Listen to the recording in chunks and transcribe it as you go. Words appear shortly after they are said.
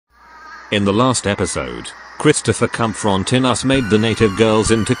In the last episode, Christopher Freinds made the native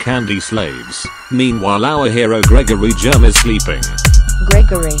girls into candy slaves. Meanwhile, our hero Gregory Germ is sleeping.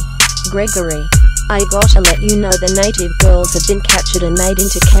 Gregory, I gotta let you know the native girls have been captured and made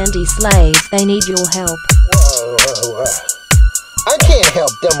into candy slaves. They need your help. Whoa. I can't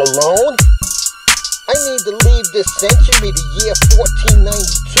help them alone. I need to leave this century, the year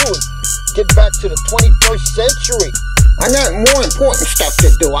 1492, and get back to the 21st century. I got more important stuff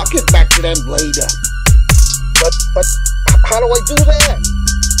to do. I'll get back to them later. But how do I do that?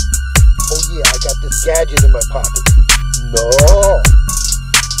 Oh yeah, I got this gadget in my pocket. No.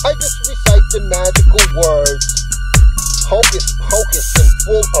 I just recite the magical words. Hocus pocus in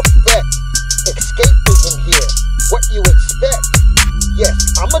full effect. Escapism here. What you expect? Yes,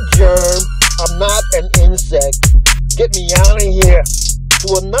 I'm a germ. I'm not an insect. Get me out of here to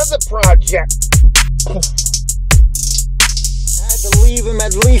another project. I had to leave him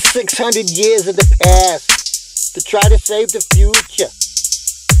at least 600 years in the past to try to save the future.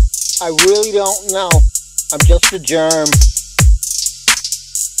 I really don't know. I'm just a germ.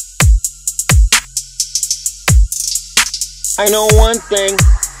 I know one thing.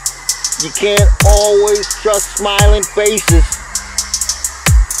 You can't always trust smiling faces.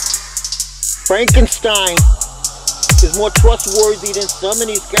 Frankenstein is more trustworthy than some of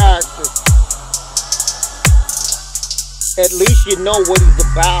these characters. At least you know what he's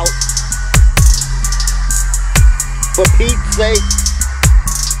about. For Pete's sake.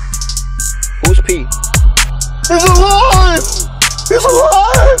 Who's Pete? He's alive! He's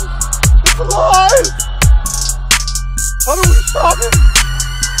alive! He's alive! How do we stop him?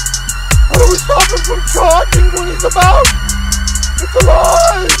 How do we stop him from charging when he's about? It's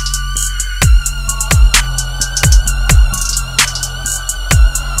alive!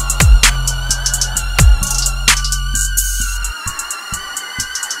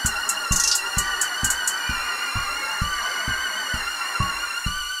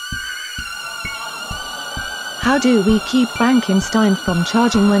 How do we keep Frankenstein from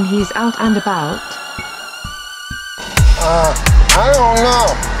charging when he's out and about? I don't know.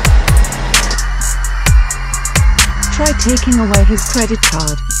 Try taking away his credit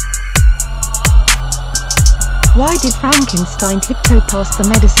card. Why did Frankenstein tiptoe past the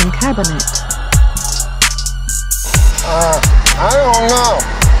medicine cabinet? I don't know.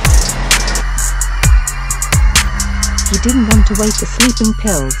 He didn't want to wait the sleeping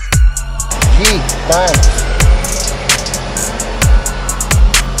pills. Gee, thanks.